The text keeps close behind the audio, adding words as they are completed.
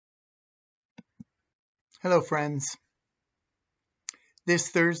Hello, friends. This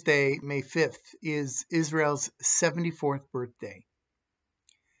Thursday, May 5th, is Israel's 74th birthday.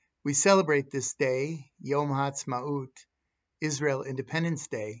 We celebrate this day, Yom Ha'atzmaut, Israel Independence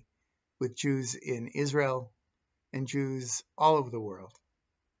Day, with Jews in Israel and Jews all over the world.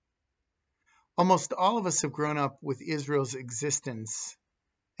 Almost all of us have grown up with Israel's existence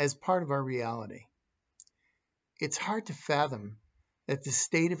as part of our reality. It's hard to fathom that the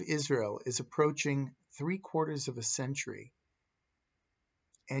state of Israel is approaching 3/4 of a century,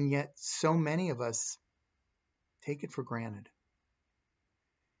 and yet so many of us take it for granted.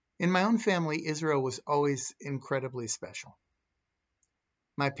 In my own family, Israel was always incredibly special.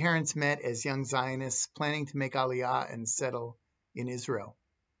 My parents met as young Zionists planning to make Aliyah and settle in Israel.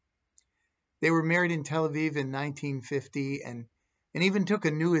 They were married in Tel Aviv in 1950 and even took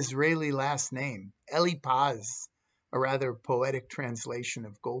a new Israeli last name, Eli Paz, a rather poetic translation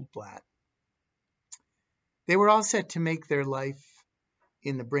of Goldblatt. They were all set to make their life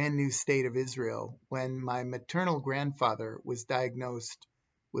in the brand new state of Israel when my maternal grandfather was diagnosed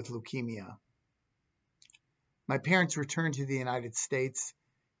with leukemia. My parents returned to the United States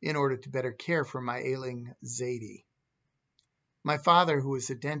in order to better care for my ailing Zadie. My father, who was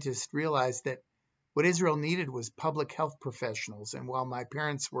a dentist, realized that what Israel needed was public health professionals, and while my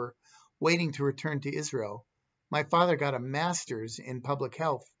parents were waiting to return to Israel, my father got a master's in public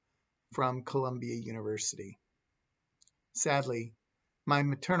health from Columbia University. Sadly, my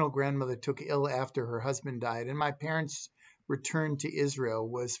maternal grandmother took ill after her husband died, and my parents' return to Israel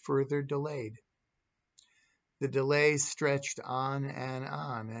was further delayed. The delay stretched on,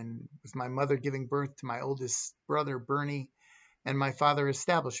 and with my mother giving birth to my oldest brother, Bernie, and my father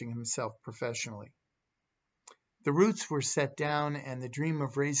establishing himself professionally. The roots were set down, and the dream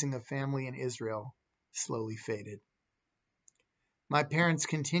of raising a family in Israel slowly faded. My parents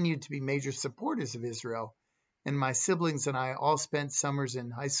continued to be major supporters of Israel, and my siblings and I all spent summers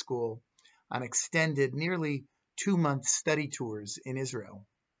in high school on extended, nearly 2-month study tours in Israel.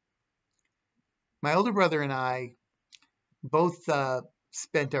 My older brother and I both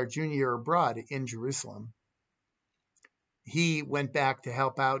spent our junior year abroad in Jerusalem. He went back to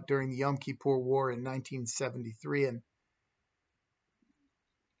help out during the Yom Kippur War in 1973, and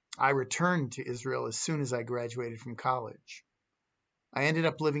I returned to Israel as soon as I graduated from college. I ended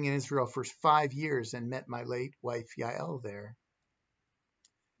up living in Israel for 5 years and met my late wife Yael there.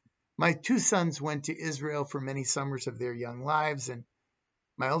 My 2 sons went to Israel for many summers of their young lives, and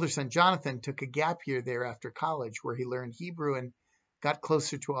my older son Jonathan took a gap year there after college, where he learned Hebrew and got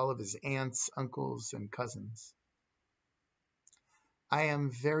closer to all of his aunts, uncles, and cousins. I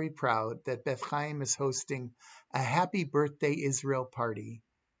am very proud that Beth Chaim is hosting a Happy Birthday Israel party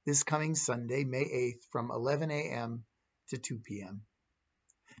this coming Sunday, May 8th, from 11 a.m. to 2 p.m.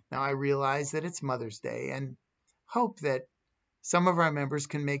 Now, I realize that it's Mother's Day and hope that some of our members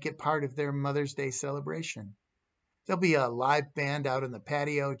can make it part of their Mother's Day celebration. There'll be a live band out in the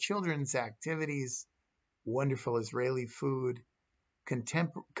patio, children's activities, wonderful Israeli food,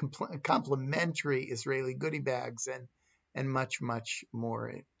 complimentary Israeli goodie bags, and much, much more.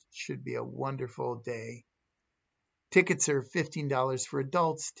 It should be a wonderful day. Tickets are $15 for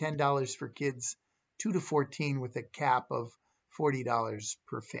adults, $10 for kids 2 to 14, with a cap of $40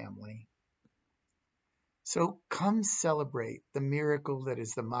 per family. So come celebrate the miracle that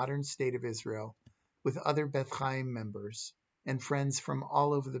is the modern state of Israel with other Beth Chaim members and friends from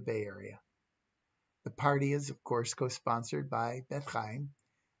all over the Bay Area. The party is, of course, co-sponsored by Beth Chaim,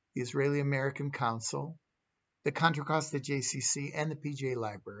 the Israeli American Council, the Contra Costa JCC, and the PJ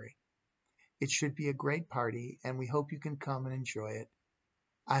Library. It should be a great party, and we hope you can come and enjoy it.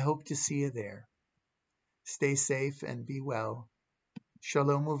 I hope to see you there. Stay safe and be well.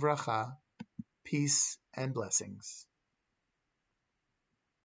 Shalom uvracha, peace and blessings.